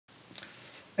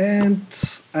And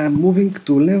I'm moving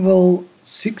to level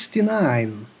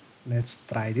 69. Let's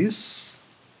try this.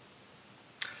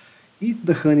 Eat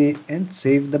the honey and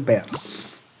save the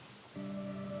bears.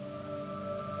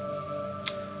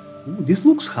 Ooh, this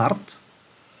looks hard.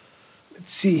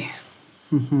 Let's see.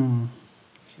 Okay,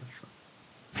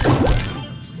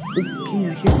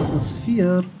 I have a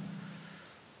sphere.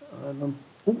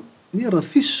 Near a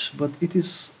fish, but it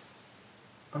is...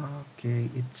 Okay,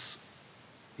 it's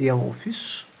yellow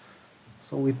fish.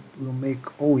 So it will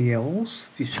make all yellows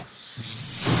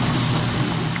fishes.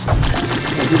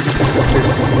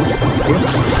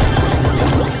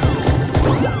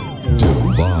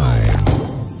 Divine.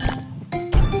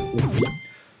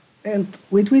 And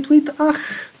wait,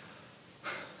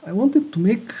 I wanted to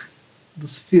make the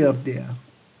sphere there.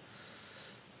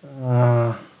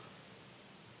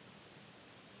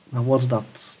 Now what's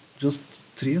that? Just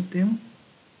 3 of them?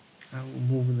 I will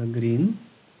move the green.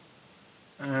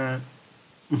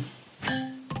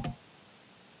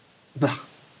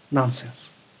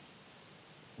 Nonsense.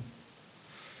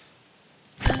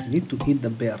 I need to eat the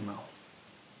bear now.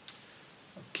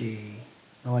 Okay,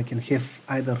 now I can have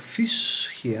either fish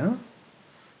here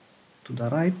to the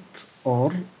right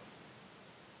or...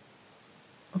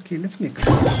 Okay, let's make a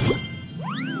fish.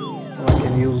 So I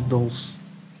can use those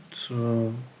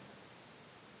to...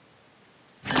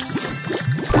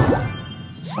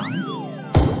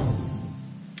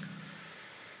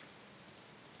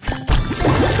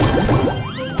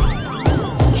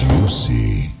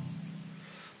 Juicy.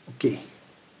 Okay,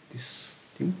 this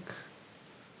thing.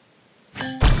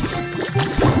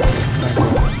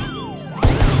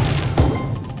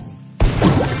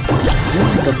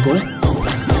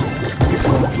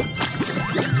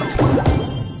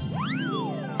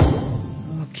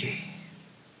 Okay.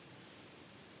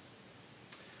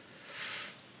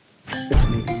 Let's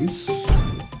make this.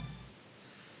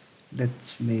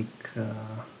 Let's make...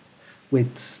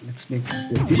 wait, let's make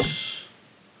the fish.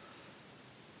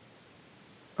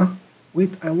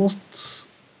 Wait, I lost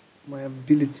my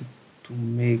ability to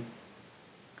make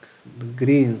the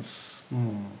greens.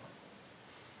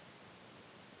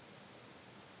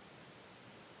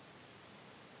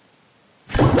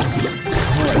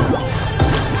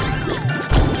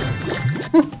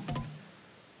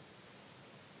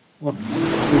 What?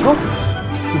 We lost it.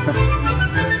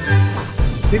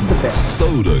 Save the best.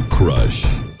 Soda Crush.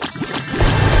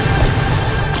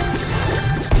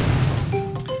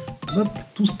 But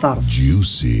 2 stars.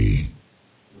 Juicy.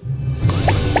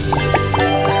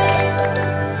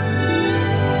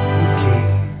 Okay.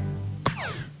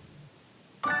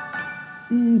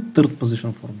 3rd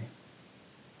position for me.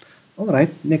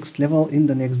 Alright, next level in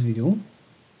the next video.